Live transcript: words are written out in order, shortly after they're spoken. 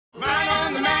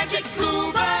magic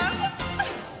school bus.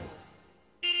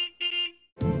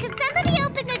 Could somebody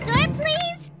open the door,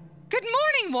 please? Good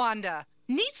morning, Wanda.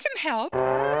 Need some help?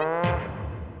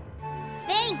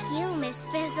 Thank you, Miss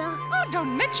Frizzle. Oh,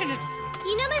 don't mention it.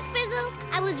 You know, Miss Frizzle,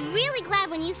 I was really glad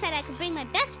when you said I could bring my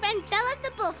best friend Bella the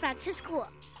Bullfrog to school.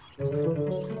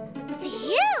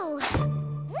 Phew!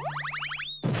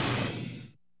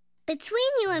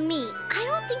 Between you and me, I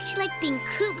don't think she liked being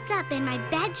cooped up in my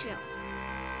bedroom.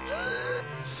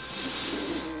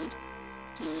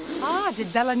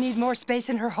 Did Bella need more space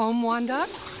in her home, Wanda?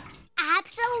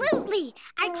 Absolutely!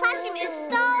 Our classroom is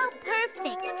so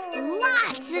perfect.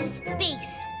 Lots of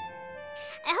space.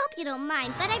 I hope you don't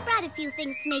mind, but I brought a few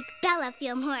things to make Bella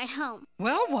feel more at home.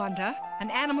 Well, Wanda, an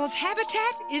animal's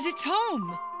habitat is its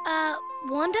home.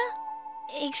 Wanda?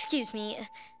 Excuse me,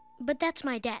 but that's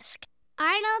my desk.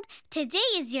 Arnold, today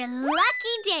is your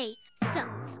lucky day. So,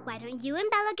 why don't you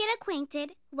and Bella get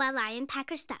acquainted while I unpack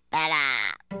her stuff?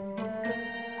 Bella.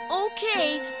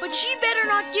 Okay, but she better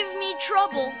not give me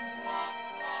trouble.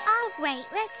 All right,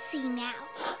 let's see now.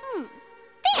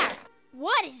 There!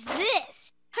 What is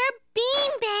this? Her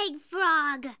beanbag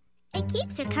frog. It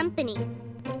keeps her company.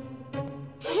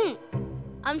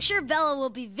 I'm sure Bella will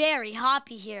be very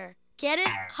hoppy here. Get it?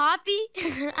 Hoppy?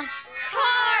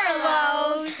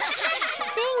 Carlos!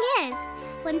 Thing is,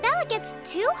 when Bella gets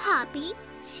too hoppy,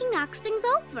 she knocks things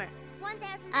over.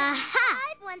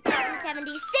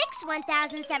 1076,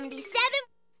 1077.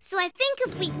 So I think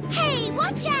if we... Hey,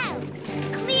 watch out!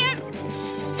 Clear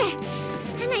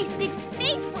a nice big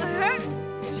space for her,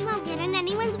 she won't get in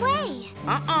anyone's way.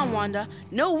 Wanda.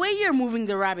 No way you're moving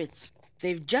the rabbits.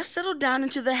 They've just settled down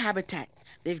into their habitat.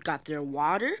 They've got their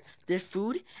water, their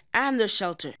food, and their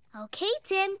shelter. Okay,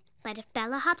 Tim. But if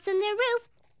Bella hops on their roof,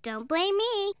 don't blame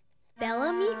me.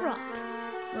 Bella meet Rock.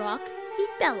 Rock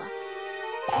meet Bella.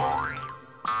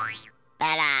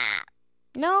 Bella.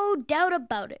 No doubt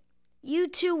about it. You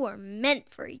two were meant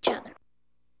for each other.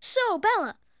 So,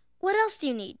 Bella, what else do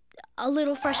you need? A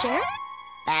little fresh air?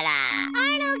 Bella.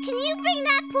 Arnold, can you bring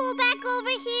that pool back over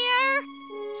here?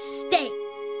 Stay.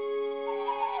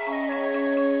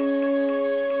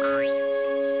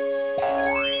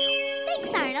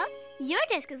 Thanks, Arnold. Your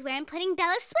desk is where I'm putting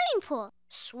Bella's swimming pool.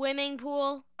 Swimming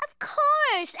pool? Of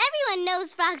course. Everyone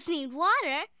knows frogs need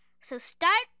water. So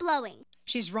start blowing.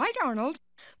 She's right, Arnold.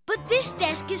 But this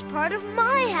desk is part of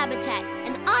my habitat,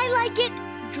 and I like it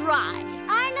dry.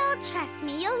 Arnold, trust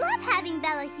me, you'll love having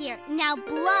Bella here. Now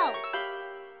blow.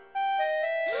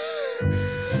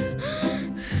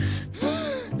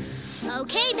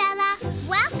 Okay, Bella.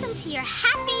 Welcome to your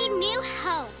happy new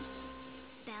home.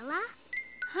 Bella?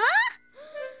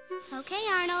 Huh? Okay,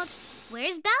 Arnold.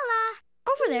 Where's Bella?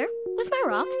 Over there, with my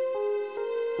rock.